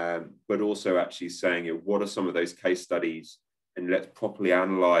 but also actually saying, you know, what are some of those case studies, and let's properly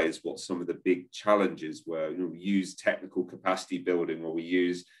analyze what some of the big challenges were. You know, we use technical capacity building, or we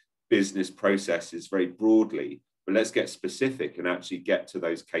use business processes very broadly, but let's get specific and actually get to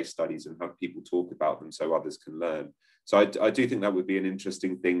those case studies and have people talk about them so others can learn. So I do think that would be an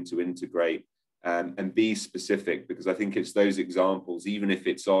interesting thing to integrate and be specific, because I think it's those examples, even if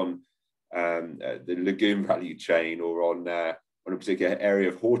it's on the legume value chain or on a particular area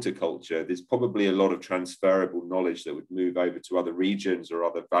of horticulture, there's probably a lot of transferable knowledge that would move over to other regions or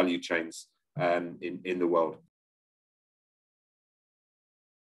other value chains in the world.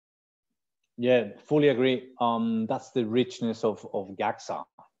 Yeah, fully agree. That's the richness of GAXA,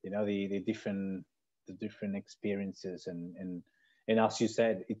 you know, the different experiences, and as you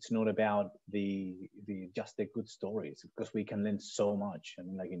said, it's not about just the good stories, because we can learn so much, I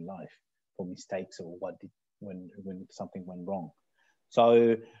mean, like in life, for mistakes or when something went wrong.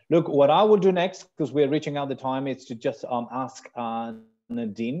 So look, what I will do next, because we're reaching out the time, is to just ask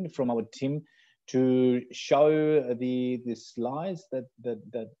Nadine from our team to show the slides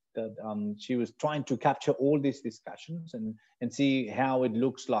that she was trying to capture all these discussions and see how it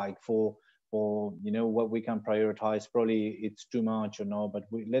looks like for you know, what we can prioritize. Probably it's too much or no, but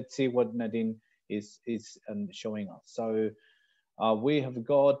let's see what Nadine is showing us. So we have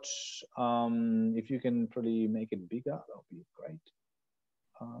got, if you can probably make it bigger, that'll be great.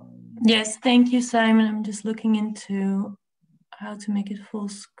 Yes, thank you, Simon. I'm just looking into how to make it full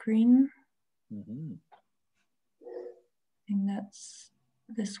screen. Mm-hmm. think that's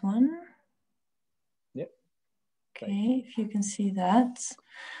this one. Yep. Okay, if you can see that.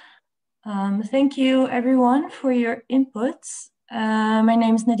 Thank you everyone for your inputs. My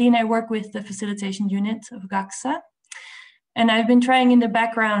name is Nadine. I work with the facilitation unit of GAXA. And I've been trying in the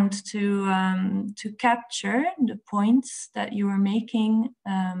background to capture the points that you were making.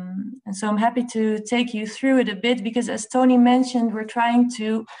 And so I'm happy to take you through it a bit, because as Tony mentioned, we're trying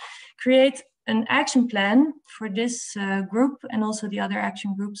to create an action plan for this group and also the other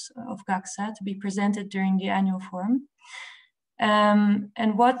action groups of GAXA to be presented during the annual forum.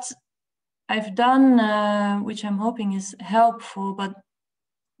 And what I've done, which I'm hoping is helpful, but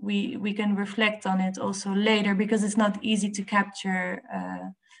we can reflect on it also later, because it's not easy to capture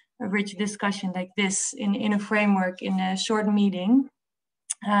a rich discussion like this in a framework, in a short meeting.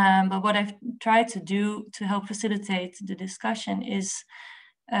 But what I've tried to do to help facilitate the discussion is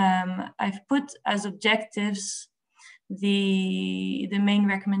I've put as objectives the main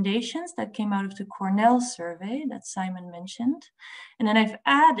recommendations that came out of the Cornell survey that Simon mentioned. And then I've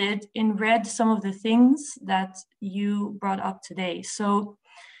added in red some of the things that you brought up today. So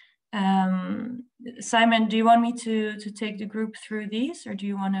Simon, do you want me to take the group through these, or do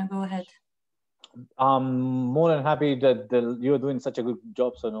you want to go ahead? I'm more than happy that you're doing such a good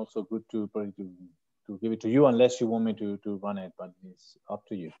job, so and also good to give it to you, unless you want me to run it, but it's up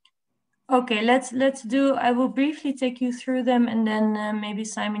to you. Okay, let's do. I will briefly take you through them, and then maybe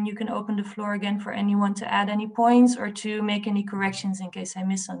Simon, you can open the floor again for anyone to add any points or to make any corrections in case I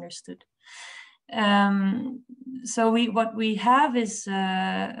misunderstood. So what we have is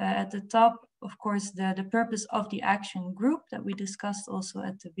at the top, of course, the purpose of the action group that we discussed also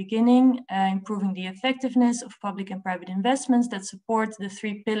at the beginning, improving the effectiveness of public and private investments that support the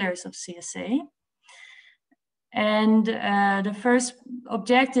 3 pillars of CSA. And the first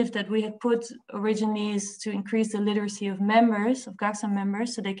objective that we had put originally is to increase the literacy of members, of GAXA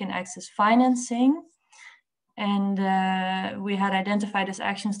members, so they can access financing. And we had identified as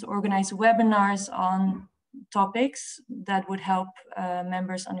actions to organize webinars on topics that would help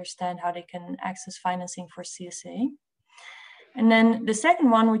members understand how they can access financing for CSA. And then the second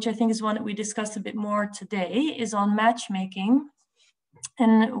one, which I think is one that we discussed a bit more today, is on matchmaking.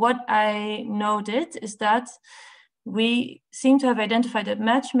 And what I noted is that we seem to have identified that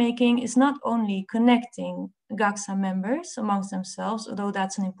matchmaking is not only connecting GAXA members amongst themselves, although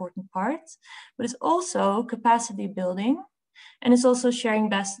that's an important part, but it's also capacity building, and it's also sharing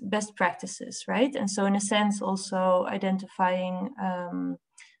best practices, right? And so in a sense, also identifying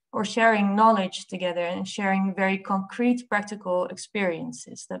or sharing knowledge together and sharing very concrete practical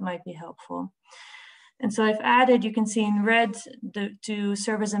experiences that might be helpful. And so I've added, you can see in red, to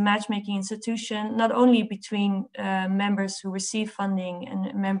serve as a matchmaking institution, not only between members who receive funding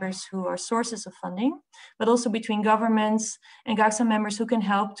and members who are sources of funding, but also between governments and GAXA members who can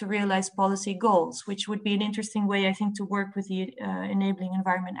help to realize policy goals, which would be an interesting way, I think, to work with the Enabling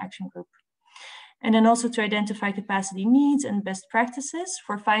Environment Action Group. And then also to identify capacity needs and best practices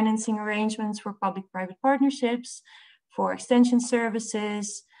for financing arrangements for public-private partnerships, for extension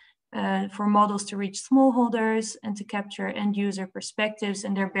services, for models to reach smallholders, and to capture end user perspectives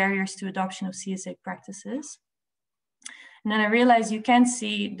and their barriers to adoption of CSA practices. And then I realized you can't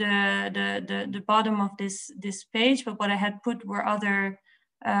see the bottom of this page, but what I had put were other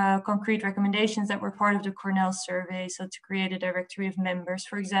concrete recommendations that were part of the Cornell survey. So to create a directory of members,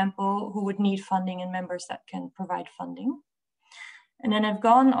 for example, who would need funding, and members that can provide funding. And then I've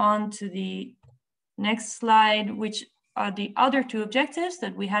gone on to the next slide, which are the other 2 objectives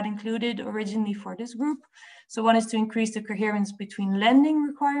that we had included originally for this group. So one is to increase the coherence between lending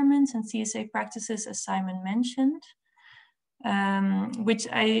requirements and CSA practices, as Simon mentioned, which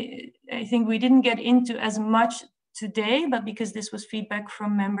I think we didn't get into as much today, but because this was feedback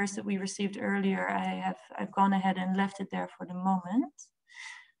from members that we received earlier, I've gone ahead and left it there for the moment.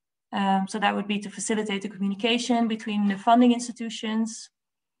 So that would be to facilitate the communication between the funding institutions,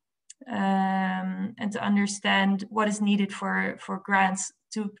 and to understand what is needed for grants,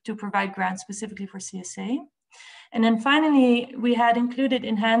 to provide grants specifically for CSA. And then finally, we had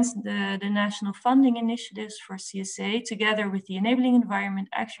enhanced the national funding initiatives for CSA together with the Enabling Environment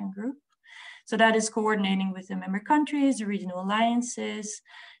Action Group. So that is coordinating with the member countries, the regional alliances,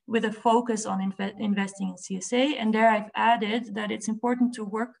 with a focus on investing in CSA. And there I've added that it's important to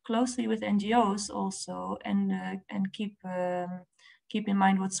work closely with NGOs also, and keep in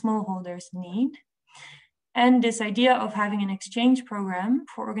mind what smallholders need. And this idea of having an exchange program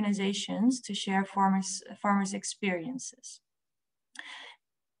for organizations to share farmers' experiences.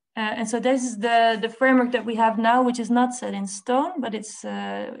 And so this is the framework that we have now, which is not set in stone, but it's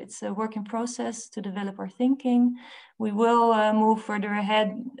a work in process to develop our thinking. We will move further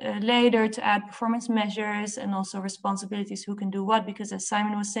ahead later to add performance measures and also responsibilities, who can do what, because as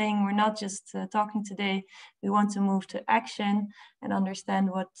Simon was saying, we're not just talking today, we want to move to action and understand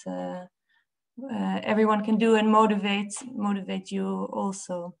what everyone can do and motivate you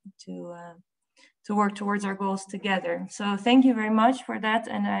also to work towards our goals together. So thank you very much for that.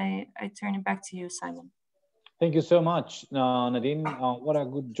 And I turn it back to you, Simon. Thank you so much, Nadine. What a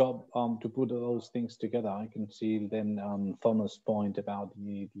good job to put those things together. I can see then Thomas' point about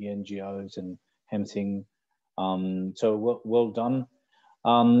the NGOs and Hemsing. So well done.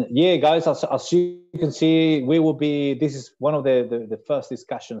 Yeah, guys, as you can see, this is one of the first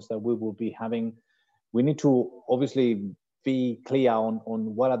discussions that we will be having. We need to obviously be clear on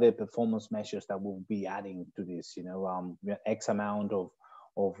what are the performance measures that we'll be adding to this. You know, X amount of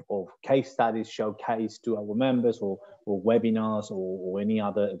case studies showcased to our members, or webinars, or any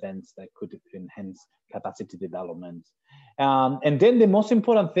other events that could enhance capacity development. And then the most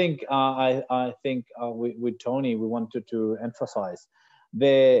important thing, I think with Tony, we wanted to emphasize,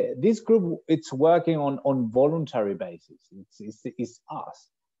 this group, it's working on voluntary basis. It's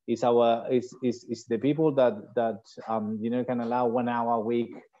us. It's the people that you know, can allow 1 hour a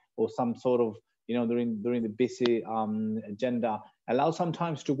week or some sort of, you know, during the busy agenda, allow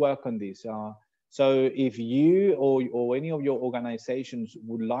sometimes to work on this. So if you or any of your organizations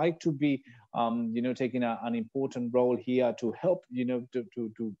would like to be you know, taking an important role here to help, you know,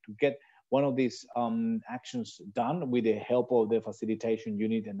 to get one of these actions done with the help of the facilitation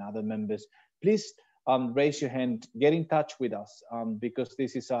unit and other members, please raise your hand, get in touch with us, because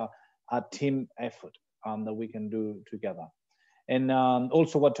this is a team effort that we can do together. And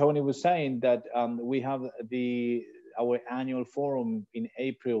also what Tony was saying, that we have our annual forum in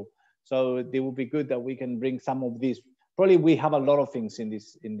April. So it will be good that we can bring some of these. Probably we have a lot of things in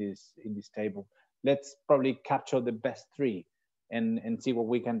this table. Let's probably capture the best 3 and see what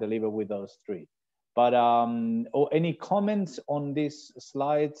we can deliver with those 3. But or any comments on these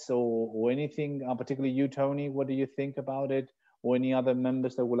slides, or anything, particularly you, Tony, what do you think about it? Or any other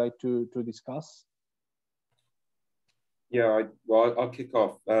members that would like to discuss? Yeah, I'll kick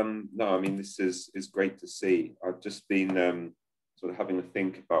off. No, I mean, this is great to see. I've just been sort of having a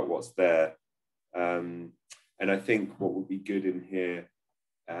think about what's there. And I think what would be good in here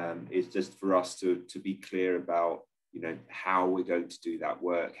is just for us to be clear about, you know, how we're going to do that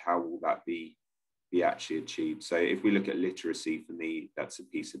work. How will that be actually achieved? So if we look at literacy, for me, that's a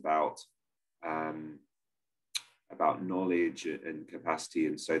piece about knowledge and capacity,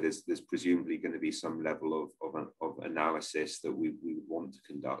 and so there's presumably going to be some level of analysis that we would want to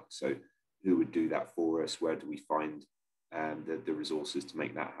conduct. So who would do that for us? Where do we find the resources to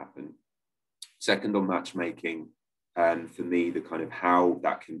make that happen? Second, on matchmaking, for me, the kind of how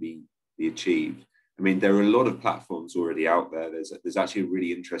that can be achieved. I mean, there are a lot of platforms already out there. There's actually a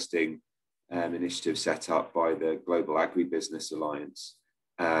really interesting initiative set up by the Global Agribusiness Alliance,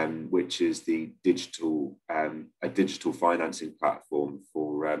 which is a digital financing platform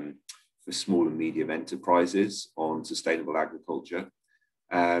for small and medium enterprises on sustainable agriculture.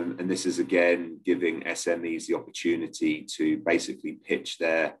 And this is, again, giving SMEs the opportunity to basically pitch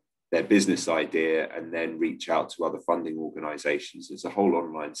their business idea and then reach out to other funding organizations. It's a whole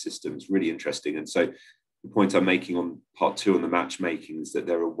online system. It's really interesting. And so the point I'm making on part 2 on the matchmaking is that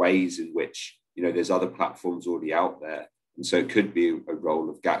there are ways in which, you know, there's other platforms already out there. And so it could be a role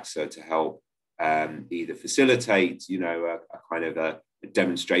of GACSA to help either facilitate, you know, a kind of a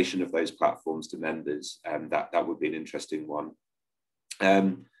demonstration of those platforms to members. That would be an interesting one.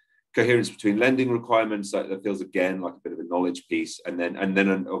 Coherence between lending requirements, that feels again like a bit of a knowledge piece. And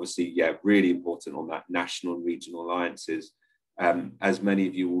then obviously, yeah, really important on that national and regional alliances. As many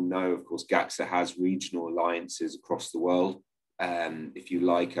of you will know, of course, GACSA has regional alliances across the world. If you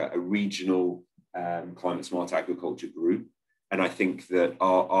like, a regional climate smart agriculture group. And I think that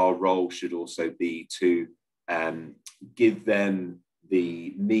our role should also be to give them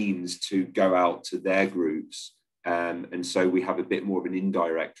the means to go out to their groups. And so we have a bit more of an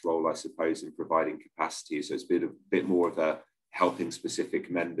indirect role, I suppose, in providing capacity. So it's a bit more of a helping specific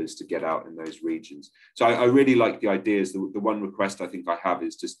members to get out in those regions. So I really like the ideas. The one request I think I have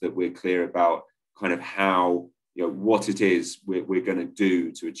is just that we're clear about kind of how, you know, what it is we're going to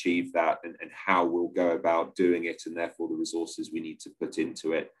do to achieve that, and how we'll go about doing it, and therefore the resources we need to put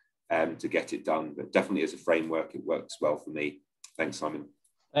into it to get it done. But definitely as a framework, it works well for me. Thanks, Simon.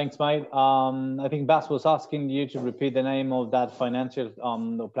 Thanks, mate. I think Bas was asking you to repeat the name of that financial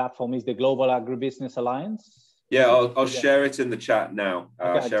platform. Is the Global Agribusiness Alliance? Yeah, I'll share it in the chat now.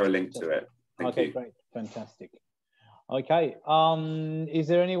 I'll share a link to it. Thank you. Great, fantastic. Okay, is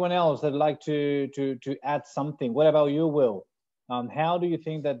there anyone else that'd like to add something? What about you, Will? How do you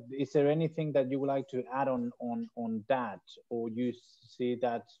think that, is there anything that you would like to add on that, or you see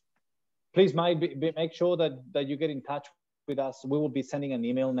that? Please make sure that you get in touch with us. We will be sending an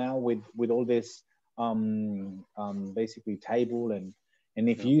email now with all this basically table, and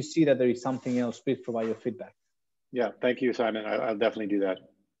if you see that there is something else, please provide your feedback. Yeah, thank you, Simon. I'll definitely do that.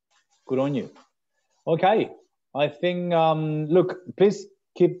 Good on you. Okay, I think look, please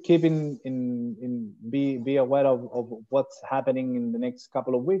keep be aware of what's happening in the next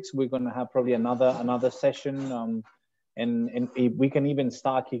couple of weeks. We're going to have probably another session, and we can even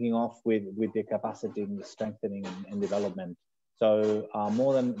start kicking off with the capacity and the strengthening and development. So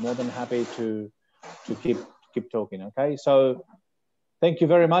more than happy to keep talking. Okay, so thank you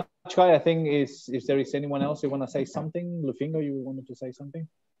very much, Kai. I think if there is anyone else who want to say something, Lufingo, you wanted to say something?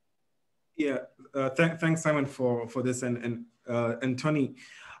 Yeah, thanks, Simon, for this, and Tony,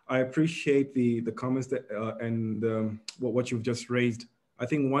 I appreciate the comments that and what you've just raised. I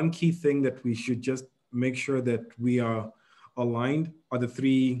think one key thing that we should just make sure that we are aligned are the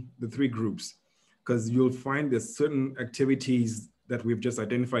three groups, because you'll find that certain activities that we've just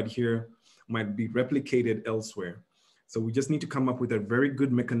identified here might be replicated elsewhere. So we just need to come up with a very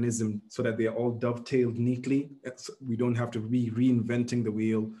good mechanism so that they're all dovetailed neatly. So we don't have to be reinventing the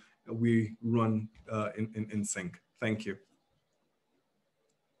wheel. We run in sync. Thank you.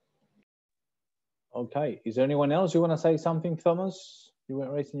 Okay, is there anyone else you want to say something, Thomas? You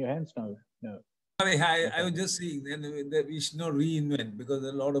weren't raising your hands? No. Sorry, I was just saying that we should not reinvent, because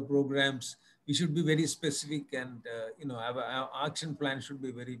a lot of programs, we should be very specific, and our action plan should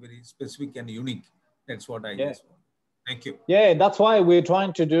be very, very specific and unique. That's what I just want. Thank you. Yeah, that's why we're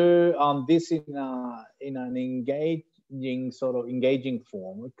trying to do this in an engaging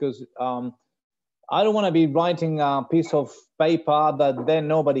form, because I don't want to be writing a piece of paper that then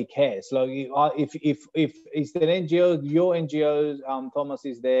nobody cares. Like if it's the NGO, your NGO, Thomas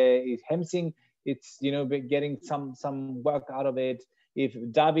is there, is Hemsing, it's getting some work out of it. If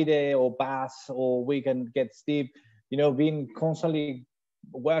Davide or Bas, or we can get Steve, being constantly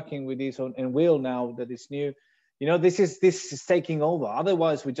working with this, and Will now that is new. This is taking over.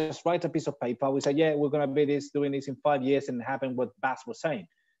 Otherwise, we just write a piece of paper. We say, yeah, we're going to be doing this in 5 years, and happen what Bas was saying.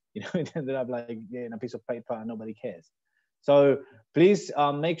 It ended up like in a piece of paper, and nobody cares. So please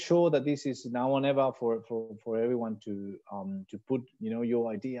make sure that this is now or never for everyone to put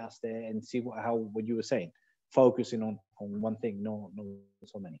your ideas there and see what you were saying, focusing on one thing, no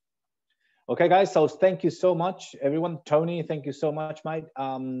so many. Okay, guys. So thank you so much, everyone. Tony, thank you so much, mate.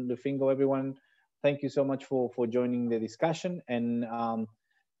 Lufingo, everyone. Thank you so much for joining the discussion, and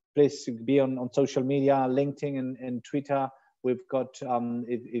please be on social media, LinkedIn and Twitter. We've got,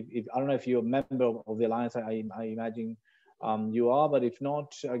 if I don't know if you're a member of the Alliance, I imagine you are, but if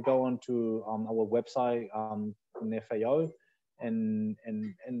not, go on to our website, FAO, and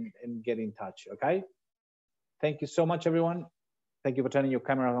get in touch, okay? Thank you so much, everyone. Thank you for turning your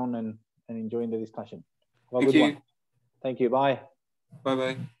camera on and enjoying the discussion. Have a good one. Thank you, bye.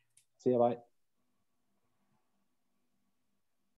 Bye-bye. See you, bye.